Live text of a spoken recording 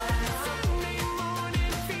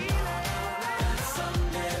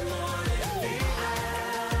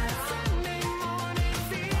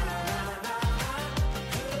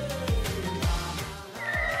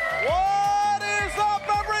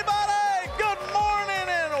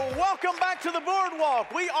Welcome back to the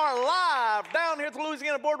Boardwalk. We are live down here at the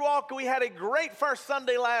Louisiana Boardwalk. We had a great first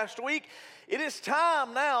Sunday last week. It is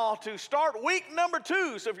time now to start week number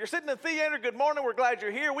 2. So if you're sitting in the theater, good morning. We're glad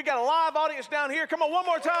you're here. We got a live audience down here. Come on, one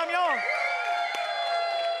more time, y'all.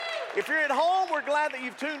 If you're at home, we're glad that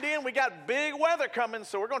you've tuned in. We got big weather coming,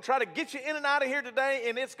 so we're going to try to get you in and out of here today,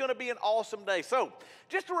 and it's going to be an awesome day. So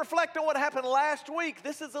just to reflect on what happened last week,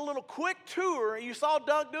 this is a little quick tour. You saw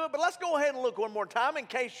Doug do it, but let's go ahead and look one more time in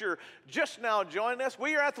case you're just now joining us.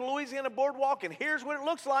 We are at the Louisiana Boardwalk, and here's what it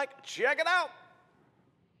looks like. Check it out.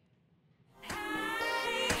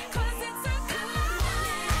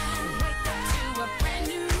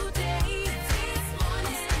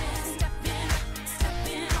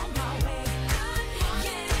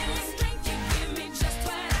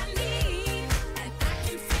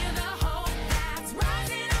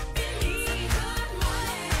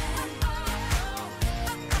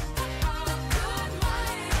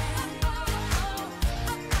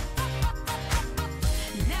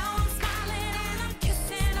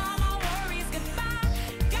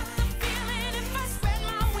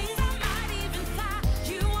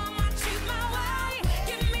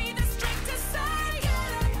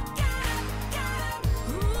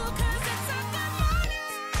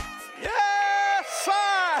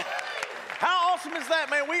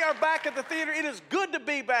 Man, we are back at the theater. It is good to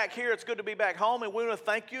be back here. It's good to be back home, and we want to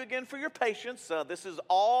thank you again for your patience. This is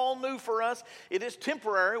all new for us. It is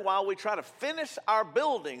temporary while we try to finish our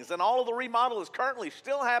buildings, and all of the remodel is currently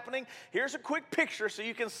still happening. Here's a quick picture so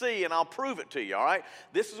you can see, and I'll prove it to you, all right?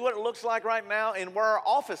 This is what it looks like right now and where our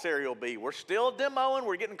office area will be. We're still demoing.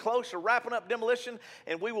 We're getting close to wrapping up demolition,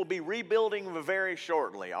 and we will be rebuilding very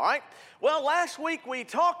shortly, all right? Well, last week we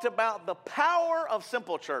talked about the power of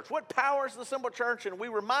Simple Church. What powers the Simple Church? And we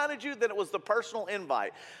reminded you that it was the personal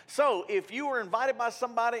invite. So if you were invited by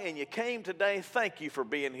somebody and you came today, thank you for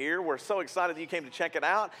being here. We're so excited that you came to check it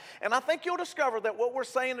out. And I think you'll discover that what we're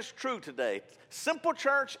saying is true today. Simple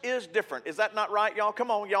Church is different. Is that not right, y'all?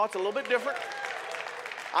 Come on, y'all. It's a little bit different.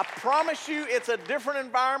 I promise you it's a different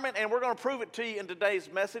environment, and we're going to prove it to you in today's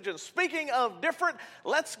message. And speaking of different,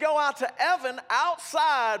 let's go out to Evan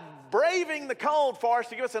outside braving the cold for us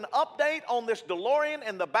to give us an update on this DeLorean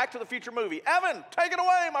and the Back to the Future movie. Evan, take it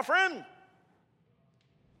away, my friend.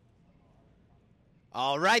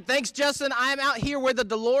 All right, thanks, Justin. I am out here where the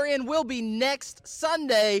DeLorean will be next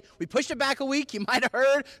Sunday. We pushed it back a week. You might have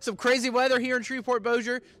heard some crazy weather here in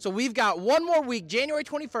Shreveport-Bossier. So we've got one more week, January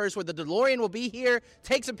 21st, where the DeLorean will be here.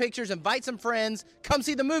 Take some pictures, invite some friends, come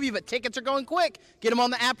see the movie, but tickets are going quick. Get them on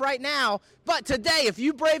the app right now. But today, if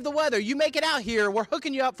you brave the weather, you make it out here, we're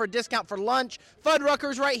hooking you up for a discount for lunch.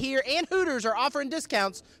 Fuddruckers right here and Hooters are offering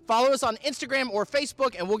discounts. Follow us on Instagram or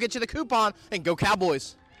Facebook, and we'll get you the coupon. And go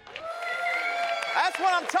Cowboys. That's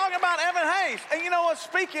what I'm talking about, Evan Hayes. And you know what?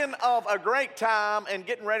 Speaking of a great time and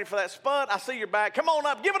getting ready for that, Spud, I see you're back. Come on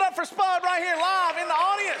up. Give it up for Spud right here live in the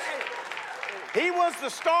audience. He was the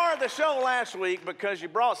star of the show last week because you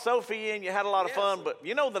brought Sophie in. You had a lot of fun. But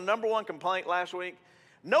you know the number one complaint last week?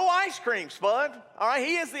 No ice cream, Spud. All right,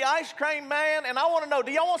 he is the ice cream man. And I want to know,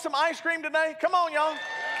 do y'all want some ice cream today? Come on, y'all.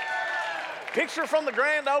 Picture from the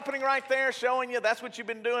grand opening right there showing you that's what you've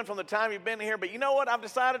been doing from the time you've been here. But you know what I've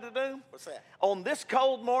decided to do? What's that? On this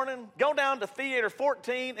cold morning, go down to Theater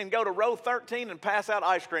 14 and go to row 13 and pass out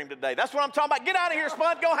ice cream today. That's what I'm talking about. Get out of here,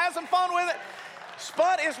 Spud. Go have some fun with it.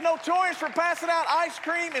 Spud is notorious for passing out ice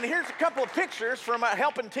cream, and here's a couple of pictures from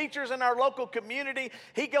helping teachers in our local community.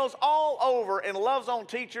 He goes all over and loves on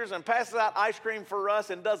teachers and passes out ice cream for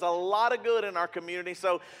us and does a lot of good in our community.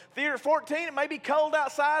 So Theater 14, it may be cold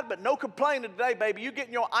outside, but no complaining today, baby. You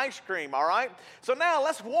getting your ice cream, all right? So now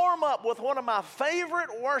let's warm up with one of my favorite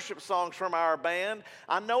worship songs from our band.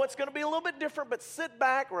 I know it's going to be a little bit different, but sit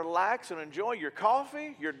back, relax, and enjoy your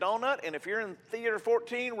coffee, your donut, and if you're in Theater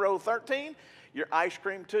 14, row 13, your ice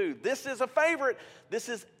cream too. This is a favorite. This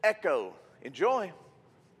is Echo. Enjoy.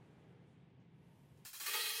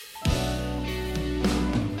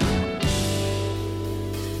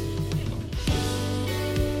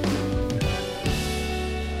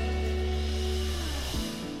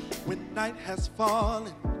 When night has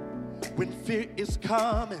fallen, when fear is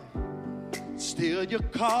coming, still you're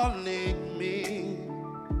calling me.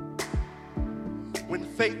 When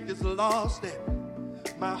faith is lost and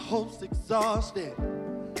my hope's exhausted,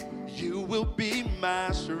 you will be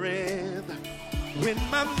my strength. When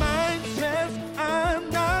my mind says I'm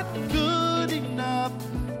not good enough,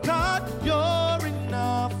 God, you're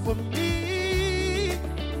enough for me.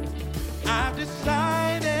 I've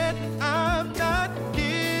decided I'm not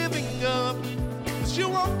giving up, 'cause you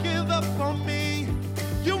won't give up on me.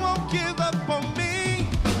 You won't give up on me.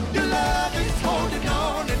 Your love is holding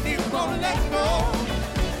on and it won't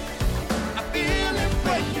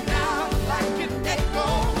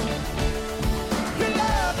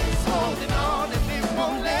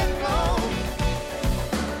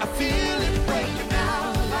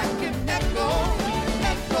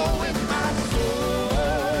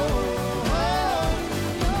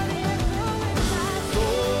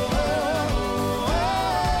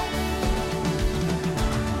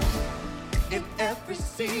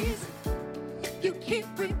keep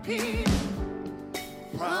repeating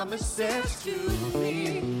promises to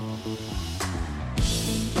me.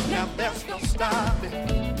 Now there's no stopping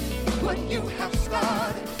what you have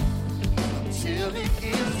started till it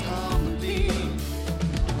is complete.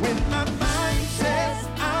 When my mind says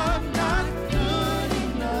I'm not good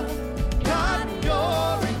enough, God,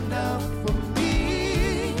 you're enough for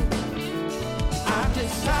me. I've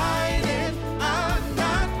decided I'm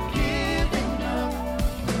not giving up.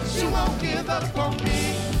 You won't give up on me.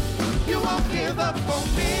 You won't give up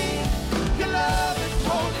on me. Your love is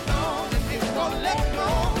holding on and it won't let go.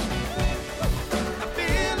 I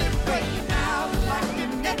feel it breaking out like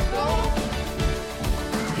an echo.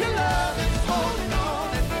 Your love is holding on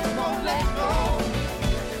and it won't let go.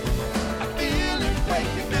 I feel it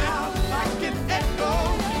breaking out like an echo,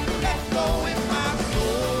 echo in my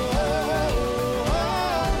soul.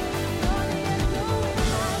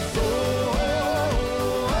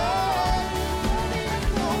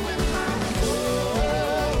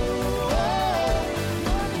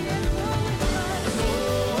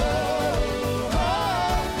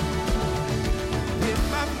 If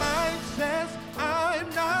my mind says I'm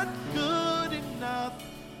not good enough,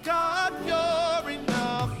 God, you're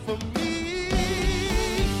enough for me.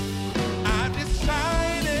 I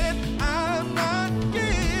decided I'm not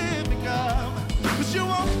giving up, but you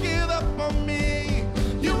won't give up on me.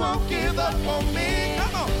 You won't give up on me.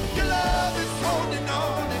 Come on, your love is holding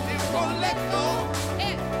on and it won't let go.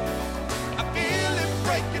 I feel it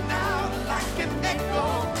breaking out like an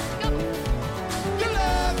echo. Your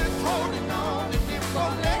love is holding on and it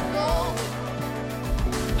won't let go.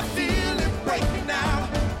 I feel it breaking out,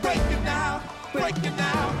 breaking out, breaking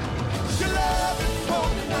out. Your love is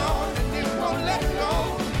holding on and it won't let go.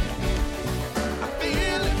 I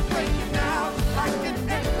feel it breaking out like an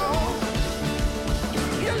echo.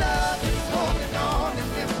 Your love is holding on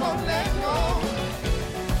and it won't let go.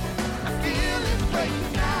 I feel it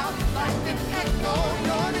breaking out like an echo.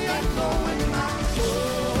 You're the echo in my soul.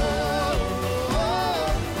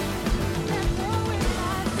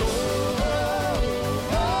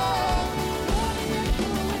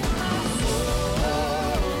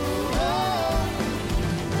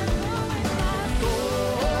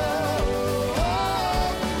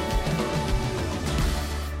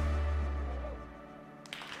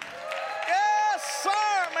 Yes,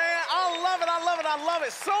 sir, man. I love it. I love it. I love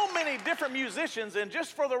it. So many different musicians. And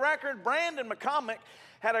just for the record, Brandon McCormick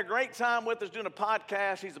had a great time with us doing a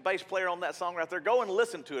podcast. He's the bass player on that song right there. Go and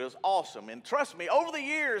listen to it. It was awesome. And trust me, over the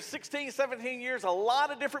years, 16, 17 years, a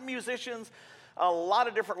lot of different musicians, a lot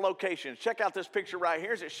of different locations. Check out this picture right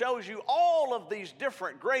here. It shows you all of these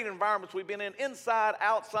different great environments we've been in, inside,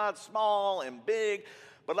 outside, small and big.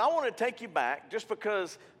 But I want to take you back just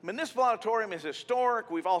because Municipal Auditorium is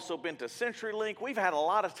historic. We've also been to CenturyLink. We've had a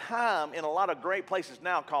lot of time in a lot of great places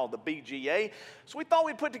now called the BGA. So we thought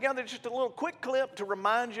we'd put together just a little quick clip to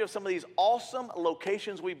remind you of some of these awesome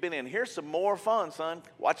locations we've been in. Here's some more fun, son.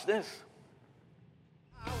 Watch this.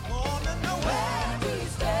 I wanna know where do you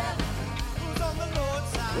stand? Who's on the Lord's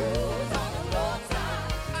side? Who's on the Lord's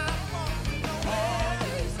side? I want to know where do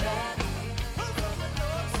you stand? Who's on the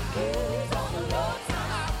Lord's side? Who's on the Lord's side?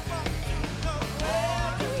 I want to know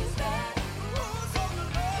where do you stand? Who's on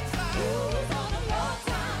the Lord's side? Who's on the Lord's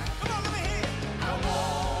side? Come on, let me hear it. I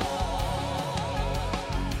want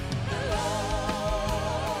the Lord's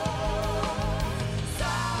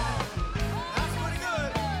side. That's pretty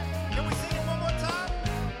good. Can we sing it one more time?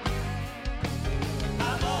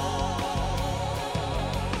 I'm on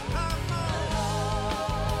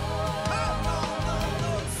the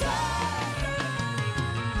Lord's side.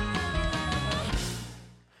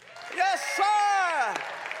 Yes, sir.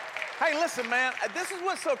 Hey, listen, man, this is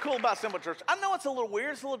what's so cool about Simple Church. I know it's a little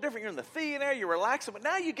weird, it's a little different. You're in the theater, you're relaxing, but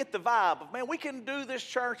now you get the vibe of, man, we can do this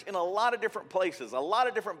church in a lot of different places, a lot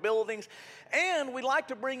of different buildings, and we like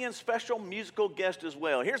to bring in special musical guests as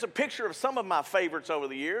well. Here's a picture of some of my favorites over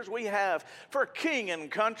the years. We have, for King and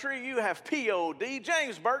Country, you have P.O.D.,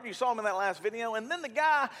 James Burton, you saw him in that last video, and then the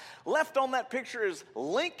guy left on that picture is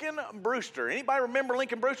Lincoln Brewster. Anybody remember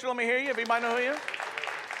Lincoln Brewster? Let me hear you, if anybody know who he is.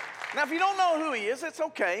 Now, if you don't know who he is, it's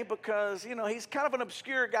okay because, you know, he's kind of an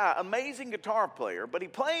obscure guy, amazing guitar player, but he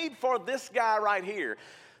played for this guy right here.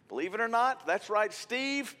 Believe it or not, that's right,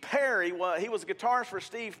 Steve Perry. Well, he was a guitarist for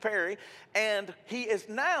Steve Perry, and he is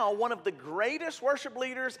now one of the greatest worship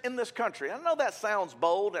leaders in this country. I know that sounds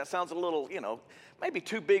bold, that sounds a little, maybe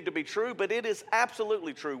too big to be true, but it is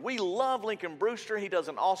absolutely true. We love Lincoln Brewster. He does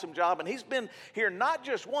an awesome job, and he's been here not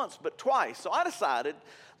just once, but twice. So I decided,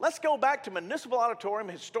 let's go back to Municipal Auditorium,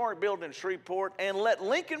 historic building in Shreveport, and let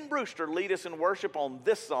Lincoln Brewster lead us in worship on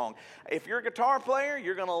this song. If you're a guitar player,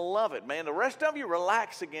 you're going to love it, man. The rest of you,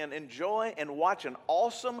 relax again, enjoy, and watch an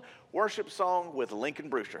awesome worship song with Lincoln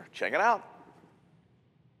Brewster. Check it out.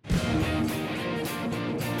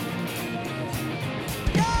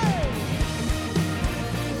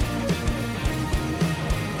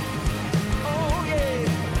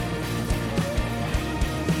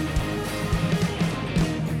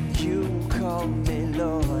 Call me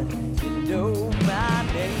Lord, you know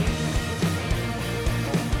my name.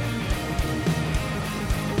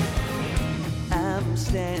 I'm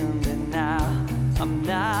standing now, I'm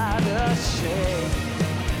not ashamed.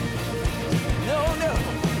 No, no.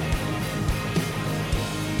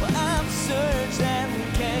 Well, I've searched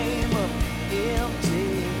and came up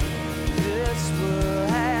empty. This world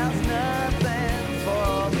has nothing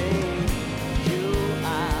for me. You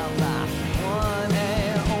are my one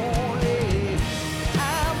and only.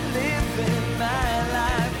 I'm living my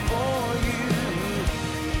life for you.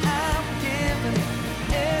 I'm giving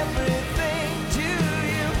everything to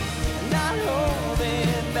you, not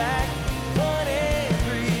holding back on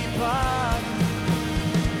every part.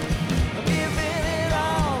 I'm giving it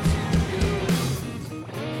all to you.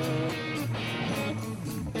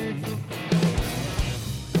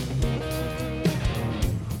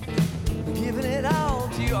 Giving it all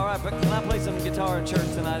to you. All right, but can I play some guitar in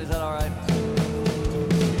church tonight? Is that all right?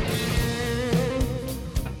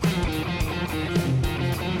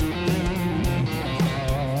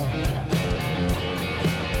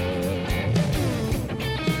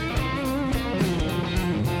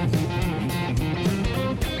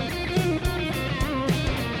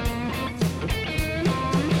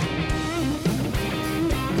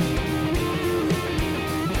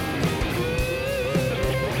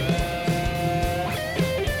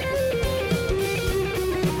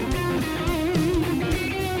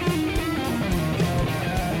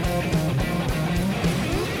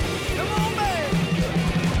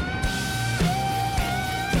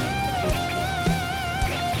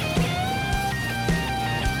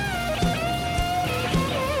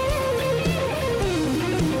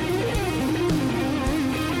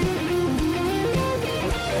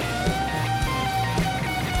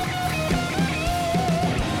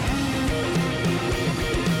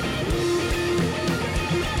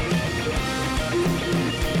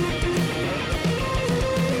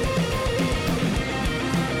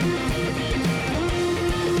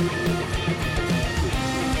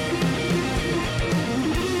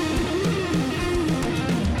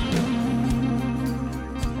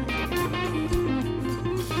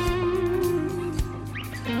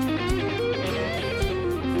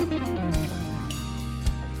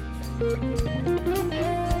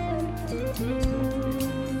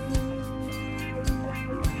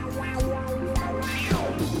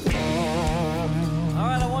 All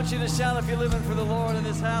right, I want you to shout if you're living for the Lord in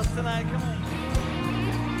this house tonight. Come on.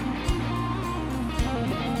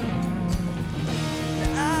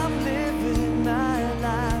 I'm living my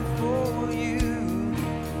life for you.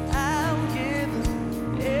 I'm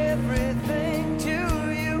giving everything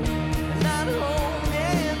to you, not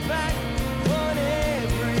holding back on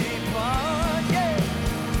every part. Yeah,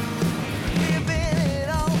 giving it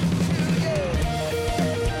all to you.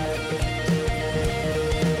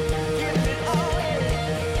 Giving it all, yeah.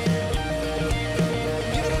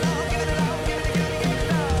 Giving it all, giving it all, giving it, giving it, giving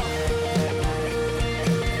it all.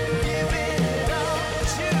 Giving it all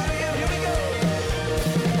to you. Here we go.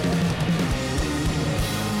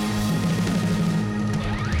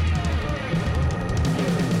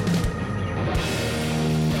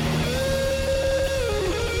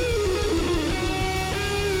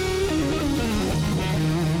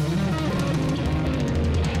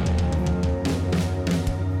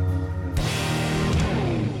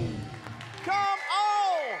 Come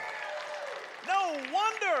on!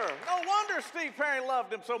 No wonder Steve Perry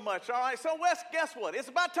loved him so much. All right, so Wes, guess what? It's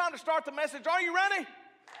about time to start the message. Are you ready?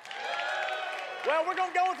 Well, we're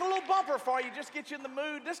going to go with a little bumper for you, just get you in the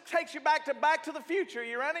mood. This takes you back to the future.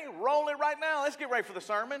 You ready? Roll it right now. Let's get ready for the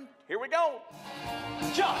sermon. Here we go.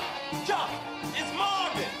 Chuck, it's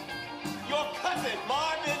Marvin. Your cousin,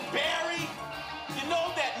 Marvin Barry. You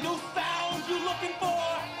know that new sound you're looking for?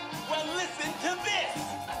 Well, listen to this.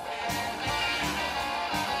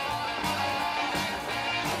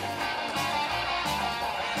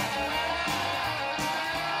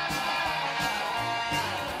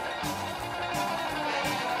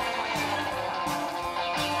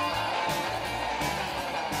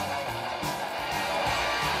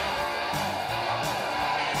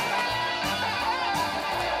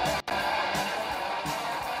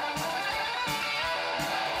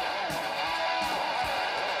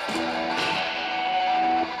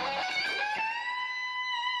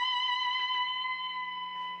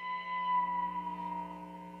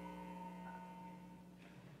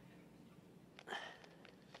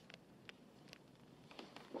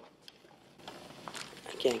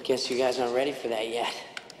 Guess you guys aren't ready for that yet.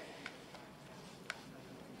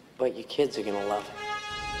 But your kids are gonna love it.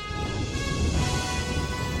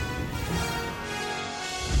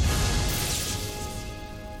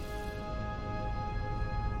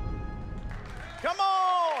 Come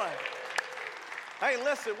on! Hey,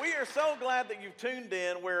 listen, we are so glad that you've tuned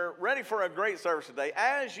in. We're ready for a great service today.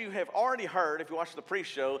 As you have already heard, if you watched the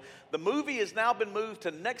pre-show, the movie has now been moved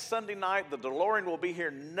to next Sunday night. The DeLorean will be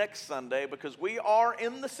here next Sunday because we are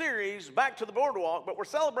in the series Back to the Boardwalk, but we're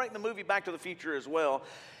celebrating the movie Back to the Future as well.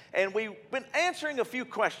 And we've been answering a few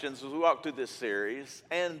questions as we walk through this series.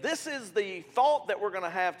 And this is the thought that we're going to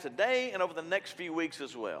have today and over the next few weeks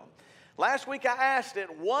as well. Last week I asked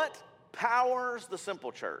it, what powers the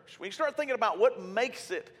simple church? When you start thinking about what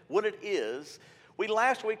makes it what it is, we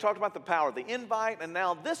last week talked about the power of the invite, and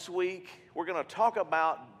now this week we're going to talk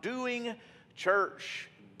about doing church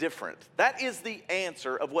different. That is the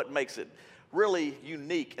answer of what makes it really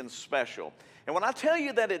unique and special. And when I tell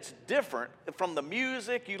you that it's different, from the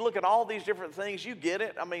music, you look at all these different things, you get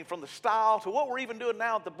it. I mean, from the style to what we're even doing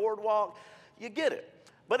now at the Boardwalk, you get it.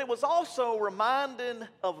 But it was also reminding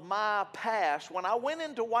of my past. When I went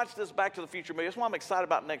in to watch this Back to the Future movie, that's why I'm excited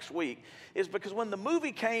about next week, is because when the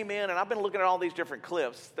movie came in, and I've been looking at all these different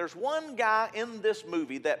clips, there's one guy in this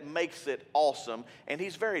movie that makes it awesome, and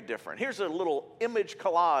he's very different. Here's a little image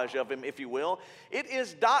collage of him, if you will. It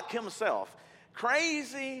is Doc himself.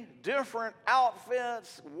 Crazy, different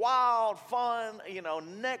outfits, wild, fun,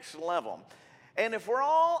 next level. And if we're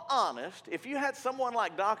all honest, if you had someone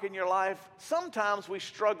like Doc in your life, sometimes we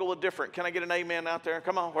struggle with different. Can I get an amen out there?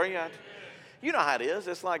 Come on, where are you at? You know how it is.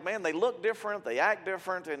 It's like, man, they look different, they act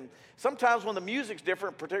different, and sometimes when the music's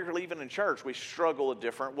different, particularly even in church, we struggle with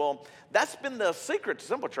different. Well, that's been the secret to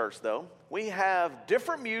Simple Church, though. We have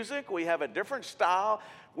different music, we have a different style,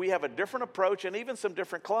 we have a different approach, and even some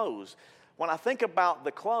different clothes. When I think about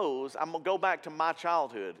the clothes, I'm going to go back to my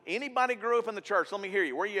childhood. Anybody grew up in the church? Let me hear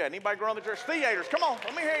you. Where you at? Anybody grew up in the church? Theaters, come on,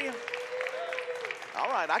 let me hear you. All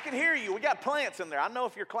right, I can hear you. We got plants in there. I know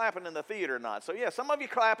if you're clapping in the theater or not. So, yeah, some of you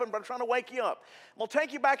clapping, but I'm trying to wake you up. I'm going to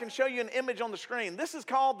take you back and show you an image on the screen. This is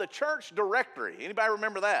called the church directory. Anybody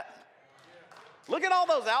remember that? Look at all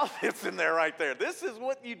those outfits in there right there. This is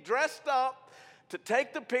what you dressed up to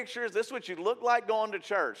take the pictures. This is what you look like going to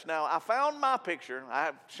church. Now, I found my picture. I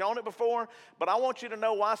have shown it before, but I want you to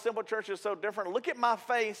know why Simple Church is so different. Look at my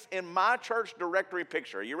face in my church directory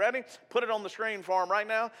picture. Are you ready? Put it on the screen for them right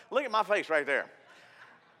now. Look at my face right there.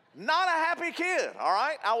 Not a happy kid, all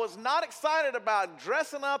right? I was not excited about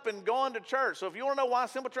dressing up and going to church. So if you want to know why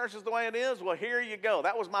Simple Church is the way it is, well, here you go.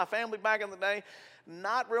 That was my family back in the day.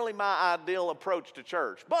 Not really my ideal approach to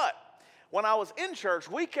church. But when I was in church,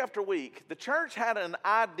 week after week, the church had an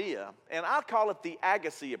idea, and I call it the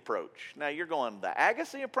Agassi approach. Now, you're going, the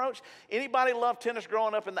Agassi approach? Anybody love tennis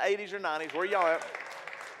growing up in the 80s or 90s? Where y'all at?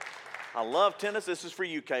 I love tennis. This is for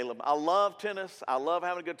you, Caleb. I love tennis. I love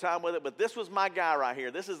having a good time with it, but this was my guy right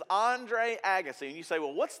here. This is Andre Agassi. And you say,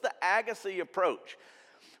 well, what's the Agassi approach?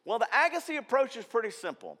 Well, the Agassi approach is pretty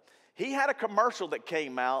simple. He had a commercial that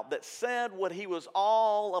came out that said what he was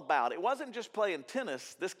all about. It wasn't just playing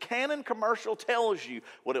tennis. This Canon commercial tells you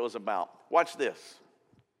what it was about. Watch this.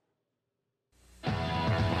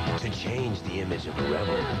 To change the image of a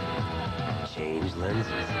rebel, change lenses.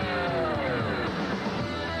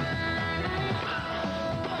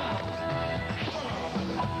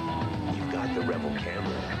 You've got the rebel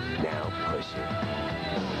camera. Now push it.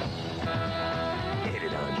 Hit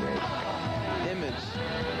it, Andre. Image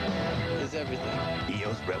is everything.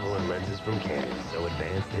 EOS Rebel and lenses from Canon. So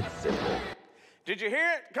advanced, it's simple. Did you hear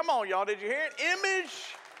it? Come on, y'all. Did you hear it?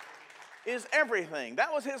 Image is everything.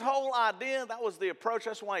 That was his whole idea. That was the approach.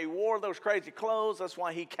 That's why he wore those crazy clothes. That's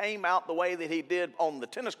why he came out the way that he did on the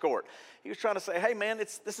tennis court. He was trying to say, hey, man,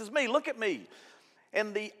 this is me. Look at me.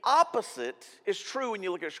 And the opposite is true when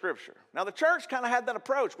you look at Scripture. Now, the church kind of had that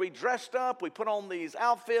approach. We dressed up. We put on these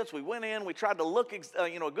outfits. We went in. We tried to look,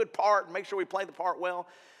 a good part and make sure we played the part well.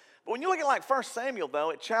 But when you look at like 1 Samuel,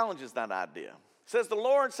 though, it challenges that idea. It says, the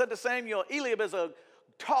Lord said to Samuel, Eliab is a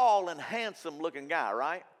tall and handsome-looking guy,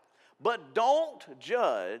 right? But don't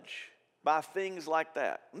judge by things like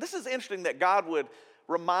that. And this is interesting that God would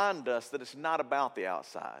remind us that it's not about the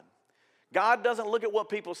outside. God doesn't look at what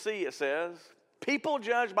people see, it says. People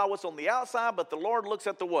judge by what's on the outside, but the Lord looks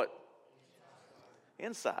at the what?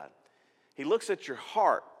 Inside. He looks at your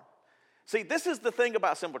heart. See, this is the thing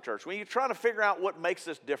about Simple Church. When you try to figure out what makes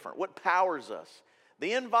us different, what powers us.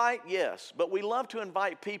 The invite, yes, but we love to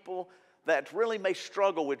invite people that really may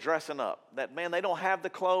struggle with dressing up. That, man, they don't have the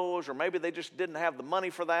clothes, or maybe they just didn't have the money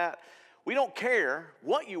for that. We don't care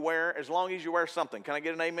what you wear as long as you wear something. Can I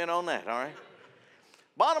get an amen on that, all right?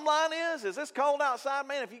 Bottom line is it's cold outside,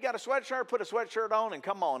 man. If you got a sweatshirt, put a sweatshirt on and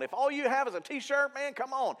come on. If all you have is a t-shirt, man,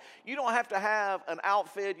 come on. You don't have to have an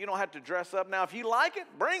outfit. You don't have to dress up. Now, if you like it,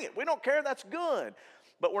 bring it. We don't care. That's good.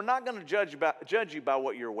 But we're not going to judge you by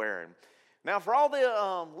what you're wearing. Now, for all the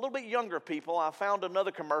little bit younger people, I found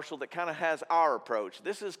another commercial that kind of has our approach.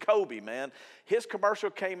 This is Kobe, man. His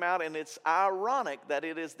commercial came out, and it's ironic that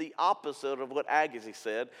it is the opposite of what Agassi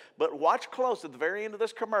said. But watch close. At the very end of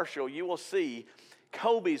this commercial, you will see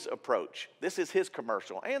Kobe's approach. This is his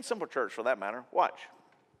commercial, and Simple Church for that matter. Watch.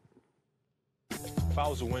 If I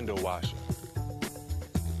was a window washer,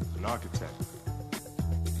 an architect,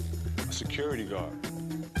 a security guard,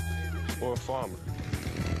 or a farmer,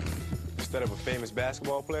 instead of a famous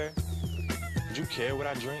basketball player, would you care what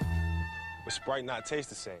I drink? Would Sprite not taste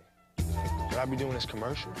the same? Would I be doing this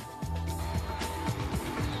commercial?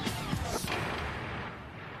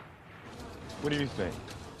 What do you think?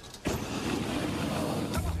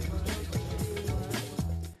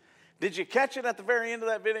 Did you catch it at the very end of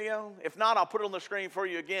that video? If not, I'll put it on the screen for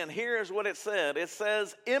you again. Here's what it said. It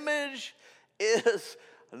says, image is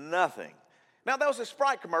nothing. Now, that was a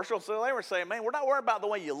Sprite commercial, so they were saying, man, we're not worried about the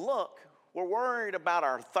way you look. We're worried about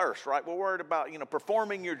our thirst, right? We're worried about,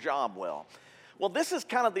 performing your job well. Well, this is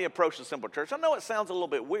kind of the approach to Simple Church. I know it sounds a little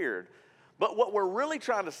bit weird, but what we're really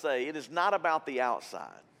trying to say, it is not about the outside.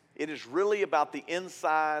 It is really about the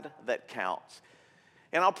inside that counts.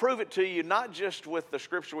 And I'll prove it to you, not just with the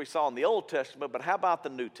scripture we saw in the Old Testament, but how about the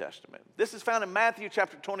New Testament? This is found in Matthew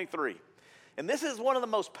chapter 23. And this is one of the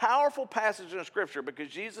most powerful passages in Scripture because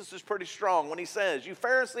Jesus is pretty strong when he says, you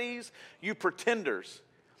Pharisees, you pretenders,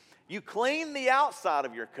 you clean the outside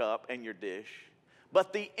of your cup and your dish,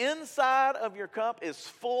 but the inside of your cup is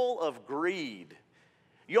full of greed.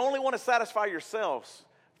 You only want to satisfy yourselves.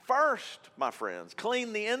 First, my friends,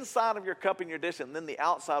 clean the inside of your cup and your dish, and then the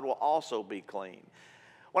outside will also be clean.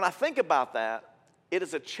 When I think about that, it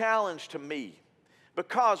is a challenge to me.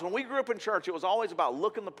 Because when we grew up in church, it was always about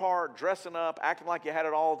looking the part, dressing up, acting like you had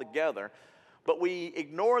it all together. But we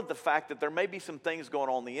ignored the fact that there may be some things going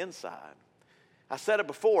on the inside. I said it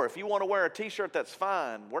before, if you want to wear a t-shirt, that's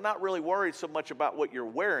fine. We're not really worried so much about what you're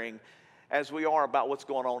wearing as we are about what's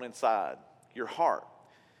going on inside your heart.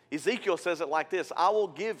 Ezekiel says it like this, I will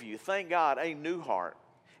give you, thank God, a new heart.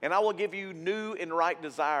 And I will give you new and right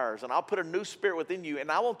desires. And I'll put a new spirit within you.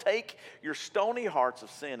 And I will take your stony hearts of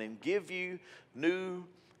sin and give you new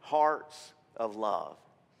hearts of love.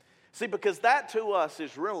 See, because that to us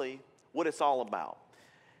is really what it's all about.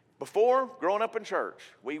 Before, growing up in church,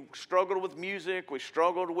 we struggled with music, we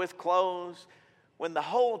struggled with clothes, when the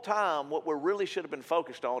whole time what we really should have been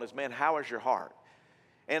focused on is, man, how is your heart?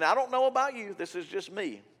 And I don't know about you, this is just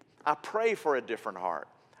me. I pray for a different heart.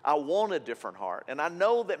 I want a different heart. And I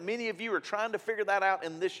know that many of you are trying to figure that out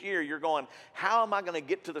in this year. You're going, how am I going to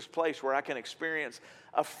get to this place where I can experience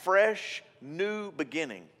a fresh, new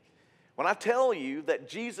beginning? When I tell you that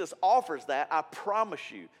Jesus offers that, I promise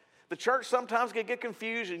you, the church sometimes can get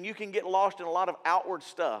confused and you can get lost in a lot of outward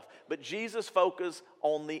stuff, but Jesus focuses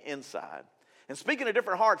on the inside. And speaking of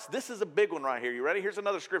different hearts, this is a big one right here. You ready? Here's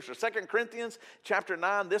another scripture. 2 Corinthians chapter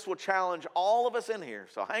 9. This will challenge all of us in here.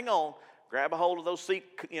 So hang on. Grab a hold of those seats,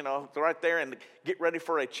 right there and get ready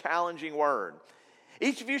for a challenging word.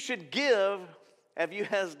 Each of you should give if you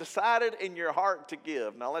has decided in your heart to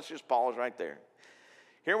give. Now let's just pause right there.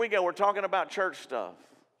 Here we go. We're talking about church stuff.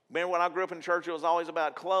 Man, when I grew up in church, it was always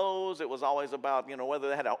about clothes. It was always about, whether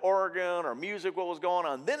they had an organ or music, what was going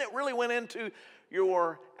on. Then it really went into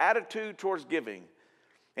your attitude towards giving.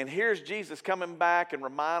 And here's Jesus coming back and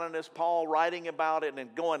reminding us, Paul writing about it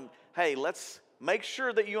and going, hey, let's make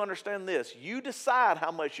sure that you understand this. You decide how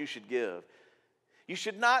much you should give. You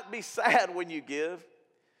should not be sad when you give.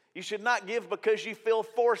 You should not give because you feel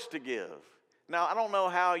forced to give. Now, I don't know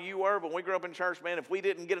how you were, but when we grew up in church, man, if we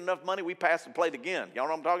didn't get enough money, we passed the plate again. Y'all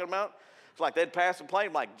know what I'm talking about? It's like they'd pass the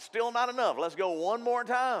plate, like, still not enough. Let's go one more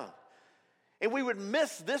time. And we would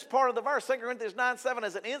miss this part of the verse. 2 Corinthians 9:7,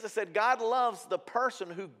 as it ends, it said, God loves the person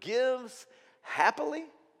who gives happily.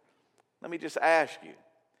 Let me just ask you.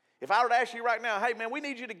 If I were to ask you right now, hey, man, we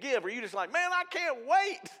need you to give, are you just like, man, I can't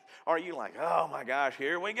wait? Or are you like, oh, my gosh,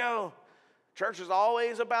 here we go. Church is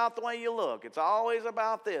always about the way you look. It's always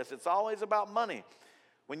about this. It's always about money.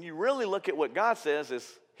 When you really look at what God says,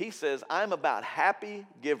 he says, I'm about happy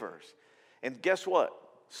givers. And guess what?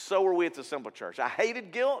 So are we at the Simple Church. I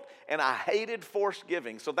hated guilt and I hated forced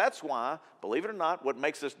giving. So that's why, believe it or not, what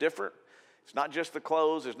makes us different, it's not just the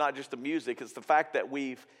clothes, it's not just the music, it's the fact that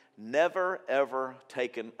we've never, ever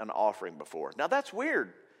taken an offering before. Now that's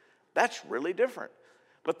weird. That's really different.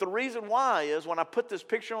 But the reason why is when I put this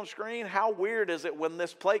picture on screen, how weird is it when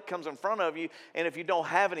this plate comes in front of you, and if you don't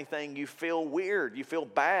have anything, you feel weird, you feel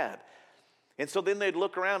bad. And so then they'd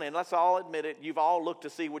look around, and let's all admit it, you've all looked to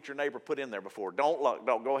see what your neighbor put in there before. Don't look,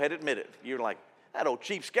 don't go ahead and admit it. You're like, that old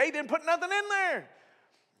cheapskate didn't put nothing in there.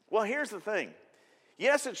 Well, here's the thing.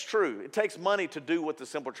 Yes, it's true. It takes money to do what the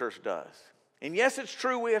Simple Church does. And yes, it's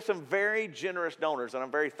true we have some very generous donors, and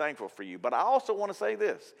I'm very thankful for you. But I also want to say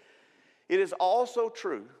this. It is also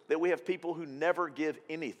true that we have people who never give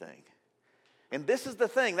anything. And this is the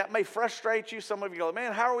thing. That may frustrate you. Some of you go,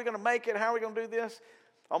 man, how are we going to make it? How are we going to do this?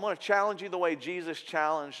 I'm going to challenge you the way Jesus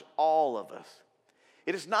challenged all of us.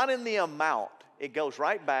 It is not in the amount. It goes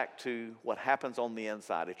right back to what happens on the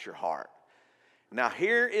inside. It's your heart. Now,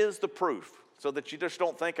 here is the proof, so that you just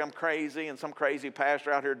don't think I'm crazy and some crazy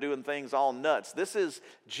pastor out here doing things all nuts. This is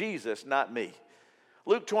Jesus, not me.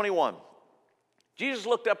 Luke 21. Jesus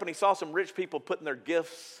looked up and he saw some rich people putting their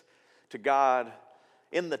gifts to God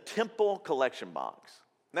in the temple collection box.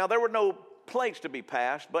 Now, there were no plates to be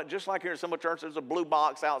passed, but just like here at Simple Church, there's a blue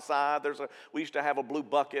box outside. We used to have a blue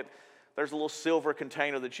bucket. There's a little silver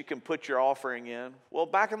container that you can put your offering in. Well,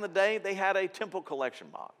 back in the day, they had a temple collection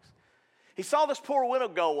box. He saw this poor widow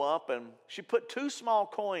go up, and she put 2 small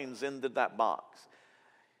coins into that box.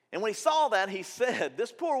 And when he saw that, he said,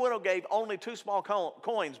 this poor widow gave only 2 small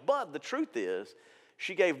coins, but the truth is,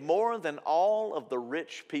 she gave more than all of the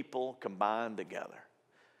rich people combined together.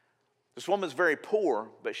 This woman's very poor,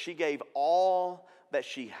 but she gave all that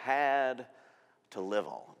she had to live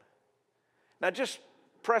on. Now just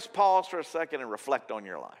press pause for a second and reflect on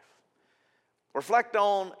your life. Reflect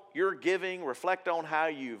on your giving. Reflect on how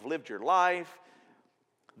you've lived your life.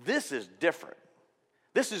 This is different.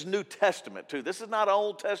 This is New Testament too. This is not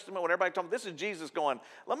Old Testament when everybody talks. This is Jesus going,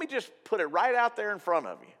 let me just put it right out there in front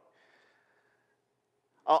of you.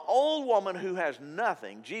 An old woman who has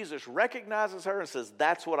nothing, Jesus recognizes her and says,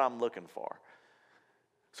 that's what I'm looking for.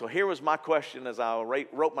 So here was my question as I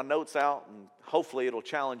wrote my notes out, and hopefully it'll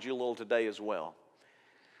challenge you a little today as well.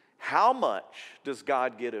 How much does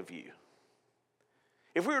God get of you?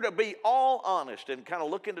 If we were to be all honest and kind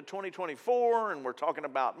of look into 2024 and we're talking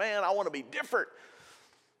about, man, I want to be different.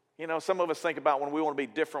 You know, some of us think about when we want to be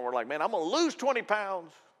different, we're like, man, I'm going to lose 20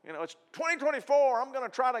 pounds. You know, it's 2024. I'm going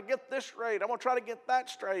to try to get this straight. I'm going to try to get that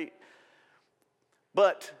straight.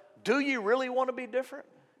 But do you really want to be different?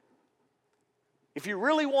 If you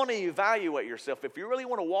really want to evaluate yourself, if you really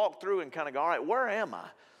want to walk through and kind of go, all right, where am I?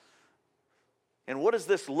 And what does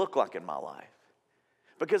this look like in my life?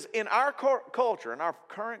 Because in our culture, in our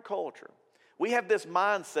current culture, we have this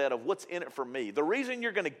mindset of what's in it for me. The reason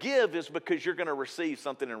you're going to give is because you're going to receive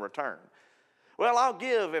something in return. Well, I'll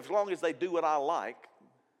give as long as they do what I like.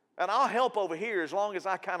 And I'll help over here as long as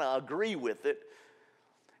I kind of agree with it.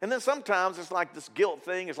 And then sometimes it's like this guilt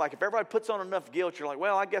thing. It's like if everybody puts on enough guilt, you're like,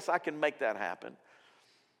 well, I guess I can make that happen.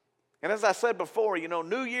 And as I said before, you know,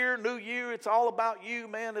 new year, new you, it's all about you,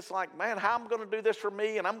 man. It's like, man, how am I going to do this for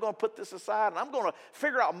me? And I'm going to put this aside, and I'm going to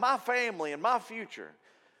figure out my family and my future.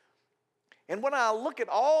 And when I look at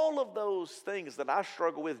all of those things that I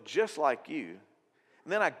struggle with just like you,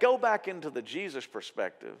 and then I go back into the Jesus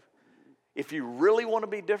perspective, if you really want to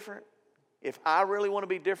be different, if I really want to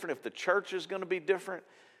be different, if the church is going to be different,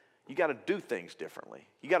 you got to do things differently.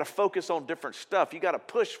 You got to focus on different stuff. You got to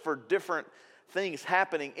push for different things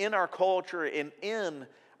happening in our culture and in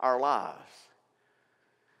our lives.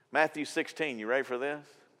 Matthew 16, you ready for this?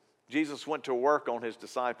 Jesus went to work on his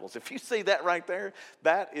disciples. If you see that right there,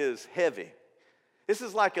 that is heavy. This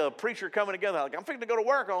is like a preacher coming together, like, I'm fixing to go to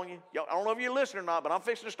work on you. I don't know if you're listening or not, but I'm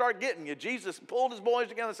fixing to start getting you. Jesus pulled his boys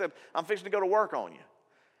together and said, I'm fixing to go to work on you.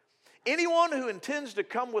 Anyone who intends to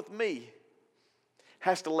come with me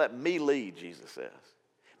has to let me lead, Jesus says.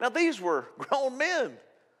 Now, these were grown men.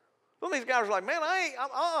 Some of these guys are like, man, I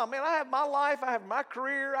have my life, I have my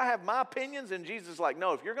career, I have my opinions. And Jesus is like,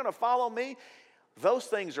 no, if you're going to follow me, those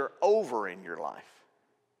things are over in your life.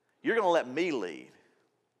 You're going to let me lead.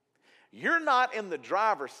 You're not in the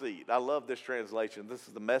driver's seat. I love this translation. This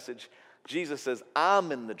is the Message. Jesus says,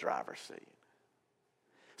 I'm in the driver's seat.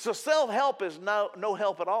 So self-help is no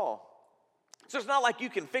help at all. So it's not like you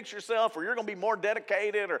can fix yourself or you're going to be more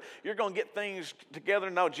dedicated or you're going to get things together.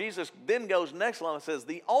 No, Jesus then goes next level and says,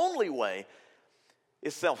 the only way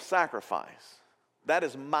is self-sacrifice. That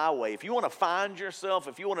is my way. If you want to find yourself,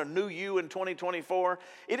 if you want a new you in 2024,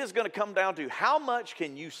 it is going to come down to how much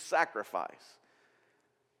can you sacrifice?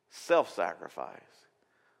 Self-sacrifice.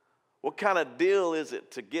 What kind of deal is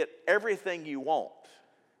it to get everything you want,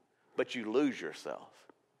 but you lose yourself?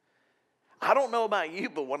 I don't know about you,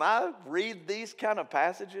 but when I read these kind of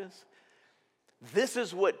passages, This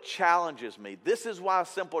is what challenges me. This is why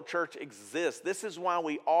Simple Church exists. This is why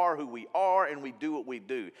we are who we are and we do what we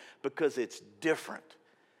do, because it's different.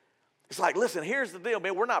 It's like, listen, here's the deal,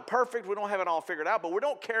 man. We're not perfect. We don't have it all figured out, but we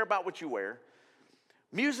don't care about what you wear.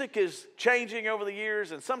 Music is changing over the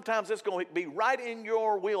years, and sometimes it's going to be right in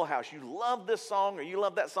your wheelhouse. You love this song or you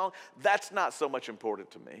love that song. That's not so much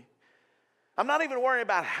important to me. I'm not even worrying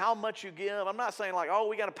about how much you give. I'm not saying like, oh,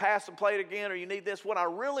 we got to pass the plate again or you need this. What I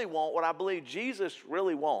really want, what I believe Jesus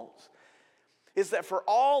really wants, is that for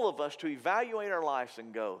all of us to evaluate our lives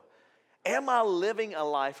and go, am I living a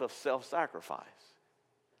life of self-sacrifice?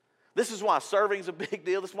 This is why serving is a big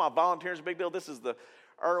deal. This is why volunteering is a big deal. This is the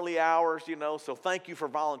early hours, so thank you for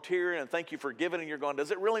volunteering and thank you for giving. And you're going,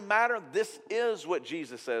 does it really matter? This is what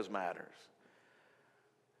Jesus says matters.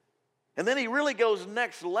 And then he really goes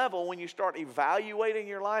next level when you start evaluating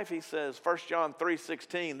your life. He says, 1 John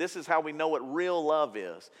 3:16, this is how we know what real love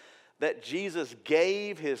is, that Jesus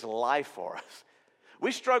gave his life for us.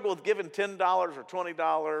 We struggle with giving $10 or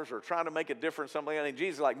 $20 or trying to make a difference, something like that. And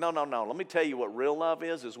Jesus is like, no. Let me tell you what real love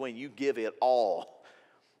is when you give it all.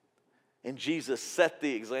 And Jesus set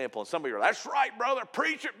the example. And some of you are, that's right, brother.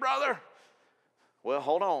 Preach it, brother. Well,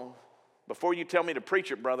 hold on. Before you tell me to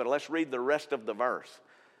preach it, brother, let's read the rest of the verse.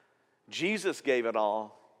 Jesus gave it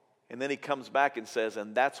all, and then he comes back and says,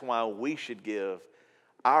 and that's why we should give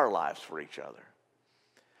our lives for each other.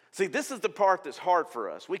 See, this is the part that's hard for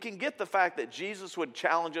us. We can get the fact that Jesus would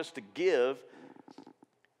challenge us to give.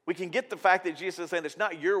 We can get the fact that Jesus is saying it's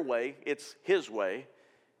not your way, it's his way.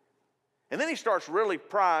 And then he starts really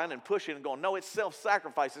prying and pushing and going, no, it's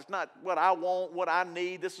self-sacrifice. It's not what I want, what I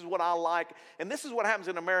need. This is what I like. And this is what happens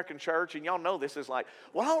in American church. And y'all know this is like,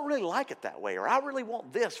 well, I don't really like it that way. Or I really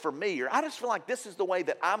want this for me. Or I just feel like this is the way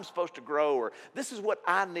that I'm supposed to grow. Or this is what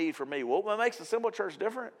I need for me. Well, what makes the Simple Church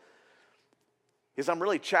different is I'm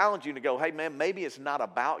really challenging you to go, hey, man, maybe it's not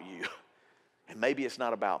about you. And maybe it's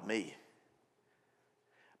not about me.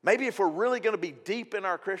 Maybe if we're really going to be deep in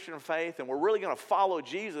our Christian faith and we're really going to follow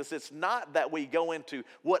Jesus, it's not that we go into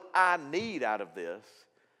what I need out of this.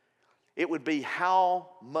 It would be how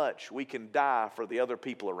much we can die for the other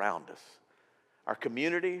people around us. Our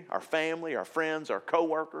community, our family, our friends, our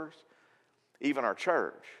coworkers, even our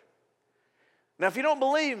church. Now, if you don't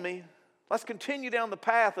believe me, let's continue down the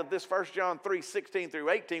path of this 1 John 3:16 through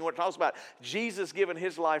 18, where it talks about Jesus giving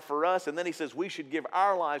his life for us, and then he says we should give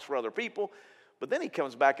our lives for other people. But then he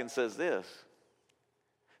comes back and says this.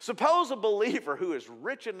 Suppose a believer who is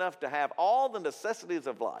rich enough to have all the necessities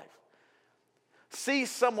of life sees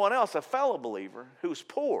someone else, a fellow believer, who's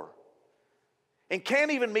poor and can't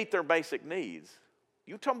even meet their basic needs.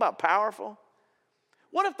 You talking about powerful?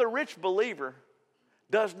 What if the rich believer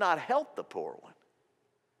does not help the poor one?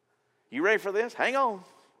 You ready for this? Hang on.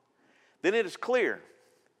 Then it is clear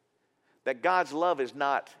that God's love is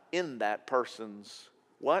not in that person's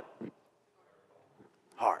what?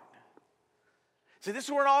 Heart. See, this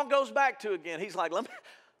is where it all goes back to again. He's like,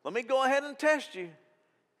 let me go ahead and test you.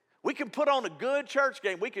 We can put on a good church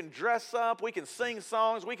game. We can dress up. We can sing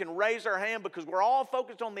songs. We can raise our hand because we're all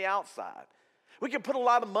focused on the outside. We can put a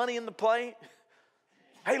lot of money in the plate.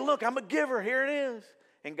 Hey, look, I'm a giver. Here it is.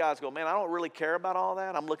 And God's going, man, I don't really care about all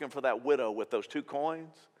that. I'm looking for that widow with those 2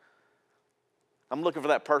 coins. I'm looking for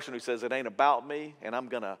that person who says it ain't about me and I'm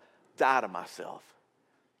going to die to myself.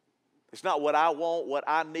 It's not what I want, what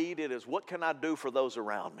I need. It is what can I do for those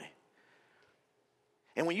around me.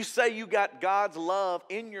 And when you say you got God's love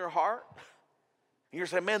in your heart, and you're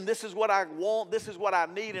saying, man, this is what I want, this is what I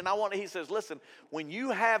need, and I want it. He says, listen, when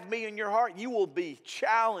you have me in your heart, you will be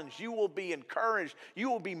challenged, you will be encouraged, you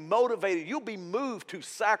will be motivated, you'll be moved to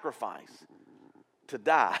sacrifice, to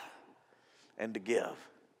die, and to give.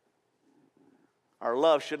 Our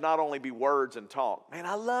love should not only be words and talk. Man,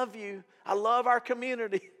 I love you. I love our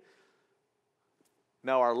community.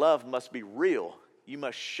 No, our love must be real. You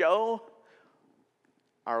must show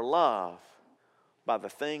our love by the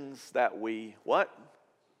things that we, what?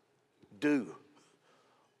 Do.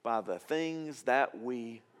 By the things that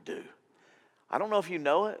we do. I don't know if you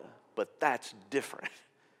know it, but that's different.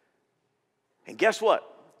 And guess what?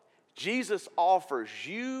 Jesus offers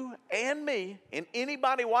you and me, and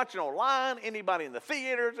anybody watching online, anybody in the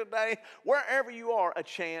theater today, wherever you are, a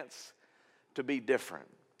chance to be different.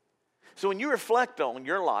 So when you reflect on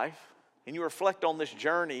your life, and you reflect on this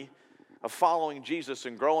journey of following Jesus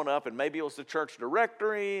and growing up, and maybe it was the church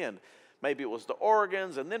directory, and maybe it was the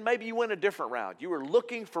organs, and then maybe you went a different route. You were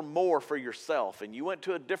looking for more for yourself, and you went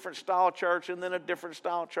to a different style church, and then a different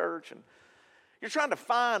style church, and you're trying to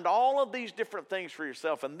find all of these different things for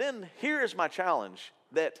yourself. And then here is my challenge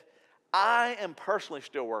that I am personally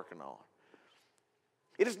still working on.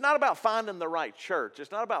 It is not about finding the right church.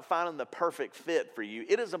 It's not about finding the perfect fit for you.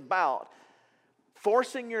 It is about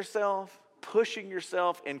forcing yourself, pushing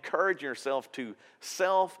yourself, encouraging yourself to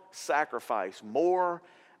self-sacrifice more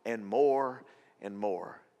and more and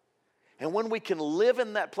more. And when we can live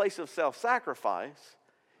in that place of self-sacrifice,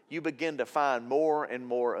 you begin to find more and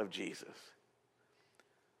more of Jesus.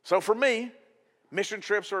 So for me, mission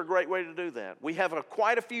trips are a great way to do that. We have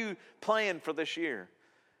quite a few planned for this year.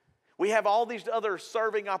 We have all these other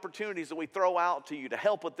serving opportunities that we throw out to you to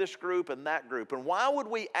help with this group and that group. And why would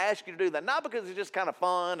we ask you to do that? Not because it's just kind of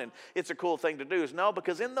fun and it's a cool thing to do. No,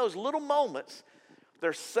 because in those little moments,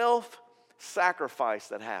 there's self-sacrifice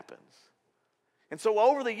that happens. And so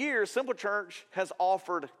over the years, Simple Church has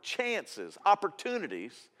offered chances,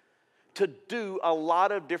 opportunities to do a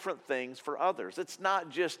lot of different things for others. It's not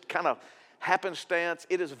just kind of happenstance.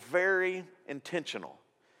 It is very intentional.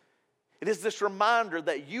 It is this reminder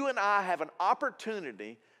that you and I have an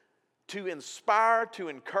opportunity to inspire, to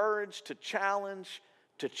encourage, to challenge,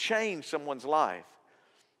 to change someone's life.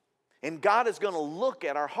 And God is going to look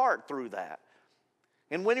at our heart through that.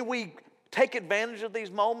 And when we take advantage of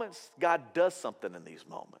these moments, God does something in these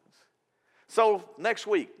moments. So next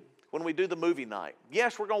week, when we do the movie night,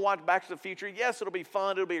 yes, we're going to watch Back to the Future. Yes, it'll be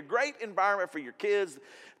fun. It'll be a great environment for your kids.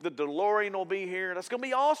 The DeLorean will be here. That's going to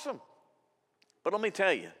be awesome. But let me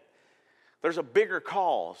tell you, there's a bigger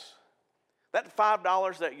cause. That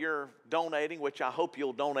 $5 that you're donating, which I hope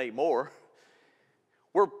you'll donate more,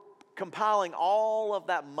 we're compiling all of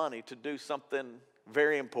that money to do something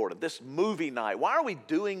very important. This movie night. Why are we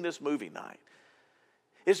doing this movie night?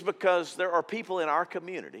 It's because there are people in our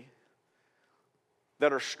community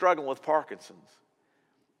that are struggling with Parkinson's.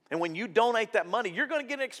 And when you donate that money, you're going to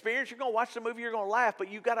get an experience. You're going to watch the movie. You're going to laugh.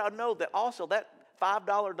 But you've got to know that also that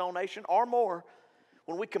 $5 donation or more,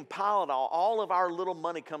 when we compile it all of our little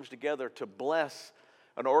money comes together to bless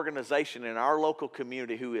an organization in our local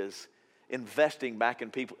community who is investing back in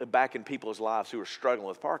people's lives who are struggling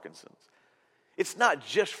with Parkinson's. It's not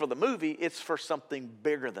just for the movie, it's for something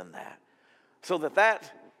bigger than that. So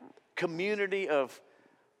that community of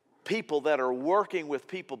people that are working with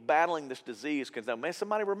people battling this disease can say, man,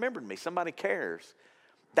 somebody remembered me, somebody cares.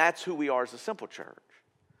 That's who we are as a Simple Church.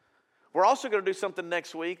 We're also going to do something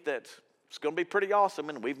next week that's going to be pretty awesome,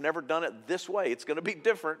 and we've never done it this way. It's going to be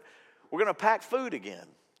different. We're going to pack food again.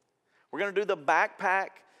 We're going to do the backpack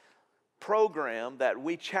program that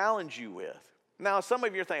we challenge you with. Now, some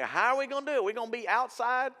of you are thinking, how are we going to do it? Are we going to be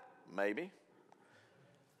outside? Maybe.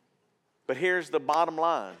 But here's the bottom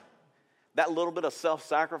line. That little bit of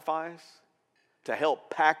self-sacrifice to help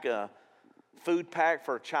pack a food pack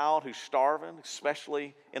for a child who's starving,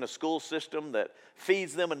 especially in a school system that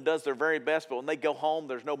feeds them and does their very best, but when they go home,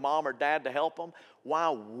 there's no mom or dad to help them. Why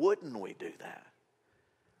wouldn't we do that?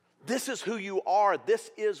 This is who you are.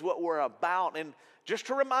 This is what we're about. And just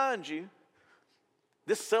to remind you,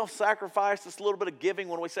 this self-sacrifice, this little bit of giving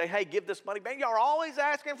when we say, hey, give this money. Man, y'all are always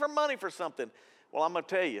asking for money for something. Well, I'm going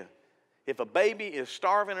to tell you, if a baby is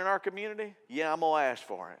starving in our community, yeah, I'm going to ask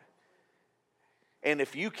for it. And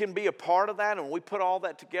if you can be a part of that, and we put all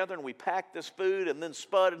that together and we pack this food, and then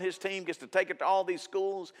Spud and his team gets to take it to all these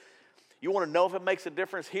schools, you want to know if it makes a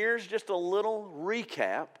difference? Here's just a little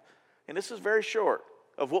recap, and this is very short,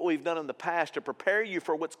 of what we've done in the past to prepare you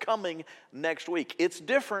for what's coming next week. It's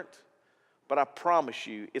different, but I promise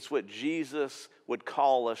you, it's what Jesus would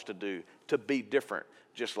call us to do, to be different,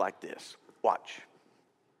 just like this. Watch.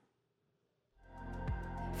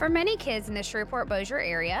 For many kids in the Shreveport-Bossier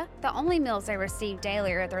area, the only meals they receive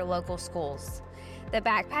daily are at their local schools. The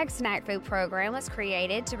Backpack Snack Food Program was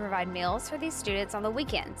created to provide meals for these students on the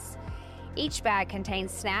weekends. Each bag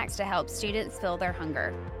contains snacks to help students fill their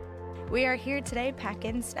hunger. We are here today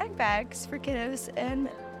packing snack bags for kiddos in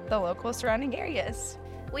the local surrounding areas.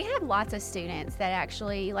 We have lots of students that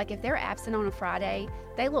actually, like if they're absent on a Friday,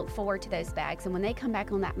 they look forward to those bags. And when they come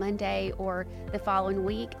back on that Monday or the following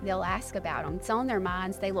week, they'll ask about them. It's on their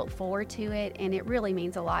minds, they look forward to it, and it really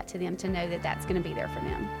means a lot to them to know that that's going to be there for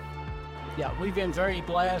them. Yeah, we've been very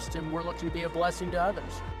blessed, and we're looking to be a blessing to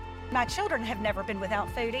others. My children have never been without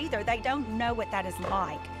food either. They don't know what that is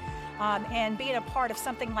like. And being a part of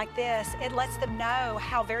something like this, it lets them know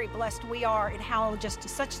how very blessed we are and how just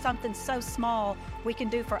such something so small we can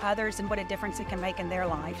do for others and what a difference it can make in their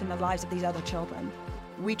life and the lives of these other children.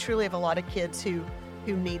 We truly have a lot of kids who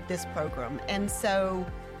need this program. And so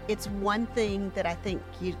it's one thing that I think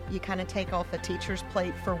you kind of take off a teacher's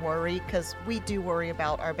plate for worry, because we do worry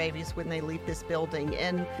about our babies when they leave this building,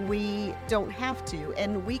 and we don't have to.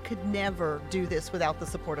 And we could never do this without the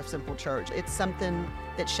support of Simple Church. It's something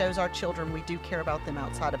that shows our children we do care about them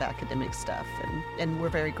outside of academic stuff, and we're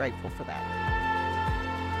very grateful for that.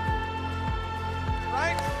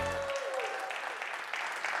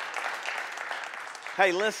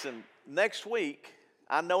 Hey, listen, next week,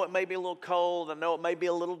 I know it may be a little cold. I know it may be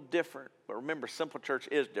a little different. But remember, Simple Church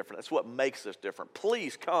is different. That's what makes us different.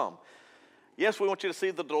 Please come. Yes, we want you to see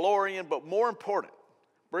the DeLorean, but more important,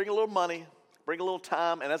 bring a little money, bring a little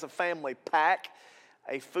time, and as a family, pack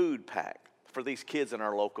a food pack for these kids in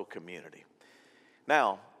our local community.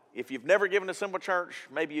 Now, if you've never given to Simple Church,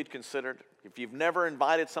 maybe you'd consider it. If you've never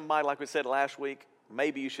invited somebody, like we said last week,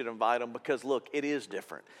 maybe you should invite them because, look, it is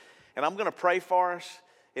different. And I'm going to pray for us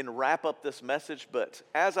and wrap up this message, but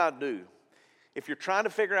as I do, if you're trying to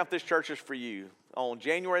figure out if this church is for you, on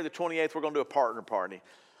January the 28th, we're going to do a partner party.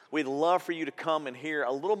 We'd love for you to come and hear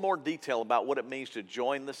a little more detail about what it means to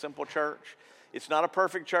join the Simple Church. It's not a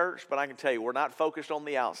perfect church, but I can tell you, we're not focused on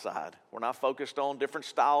the outside. We're not focused on different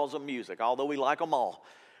styles of music, although we like them all.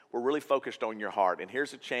 We're really focused on your heart, and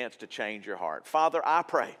here's a chance to change your heart. Father, I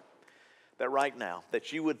pray that right now,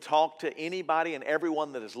 that you would talk to anybody and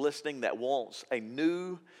everyone that is listening that wants a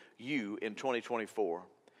new you in 2024,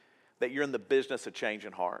 that you're in the business of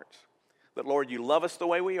changing hearts. That, Lord, you love us the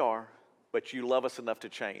way we are, but you love us enough to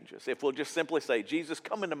change us. If we'll just simply say, Jesus,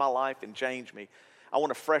 come into my life and change me. I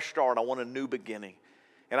want a fresh start. I want a new beginning.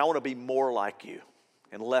 And I want to be more like you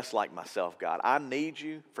and less like myself, God. I need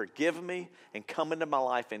you. Forgive me and come into my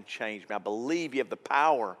life and change me. I believe you have the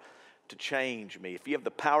power to change me. If you have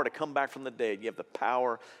the power to come back from the dead, you have the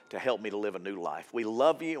power to help me to live a new life. We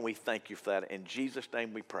love you and we thank you for that. In Jesus'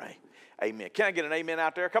 name we pray. Amen. Can I get an amen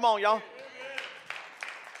out there? Come on, y'all.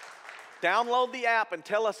 Download the app and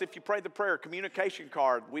tell us if you prayed the prayer. Communication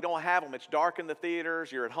card. We don't have them. It's dark in the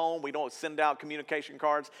theaters. You're at home. We don't send out communication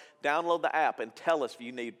cards. Download the app and tell us if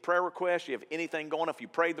you need prayer requests, you have anything going, if you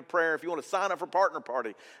prayed the prayer, if you want to sign up for Partner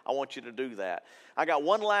Party, I want you to do that. I got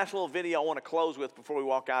one last little video I want to close with before we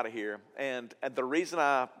walk out of here. And the reason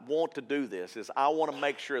I want to do this is I want to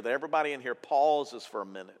make sure that everybody in here pauses for a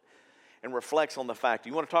minute and reflects on the fact.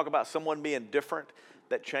 You want to talk about someone being different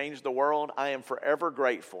that changed the world? I am forever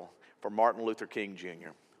grateful for Martin Luther King Jr.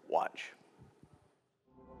 Watch.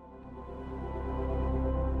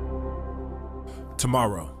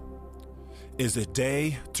 Tomorrow is a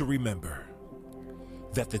day to remember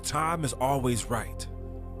that the time is always right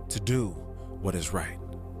to do what is right.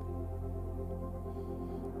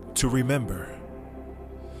 To remember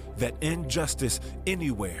that injustice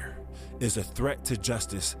anywhere is a threat to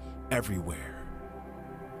justice everywhere.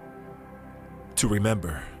 To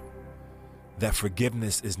remember that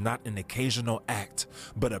forgiveness is not an occasional act,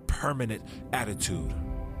 but a permanent attitude.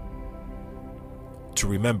 To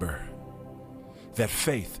remember that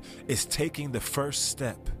faith is taking the first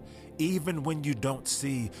step, even when you don't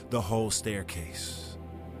see the whole staircase.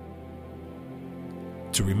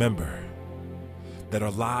 To remember that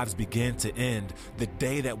our lives begin to end the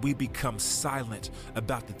day that we become silent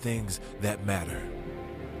about the things that matter.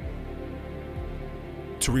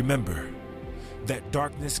 To remember that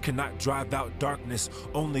darkness cannot drive out darkness,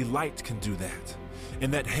 only light can do that.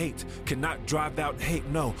 And that hate cannot drive out hate,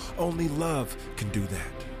 no, only love can do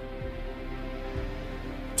that.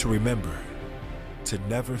 To remember to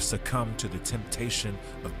never succumb to the temptation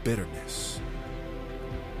of bitterness.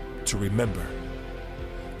 To remember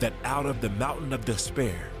that out of the mountain of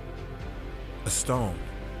despair, a stone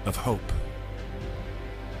of hope.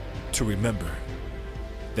 To remember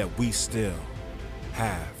that we still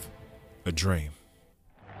have a dream.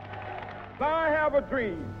 I have a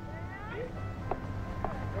dream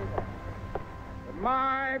that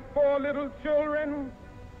my 4 little children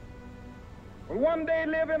will one day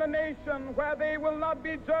live in a nation where they will not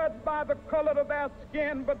be judged by the color of their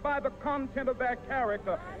skin, but by the content of their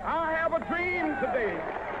character. I have a dream today.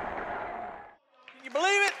 Can you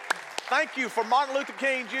believe it? Thank you for Martin Luther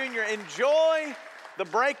King Jr. Enjoy the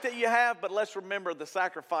break that you have, but let's remember the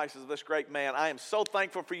sacrifices of this great man. I am so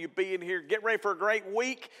thankful for you being here. Get ready for a great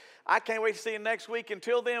week. I can't wait to see you next week.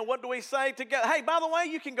 Until then, what do we say together? Hey, by the way,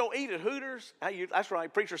 you can go eat at Hooters. Hey, that's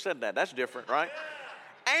right. Preacher said that. That's different, right?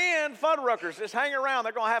 And Fuddruckers, just hang around.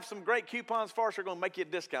 They're going to have some great coupons for us. They're going to make you a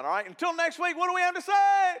discount, all right? Until next week, what do we have to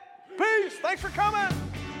say? Peace. Thanks for coming.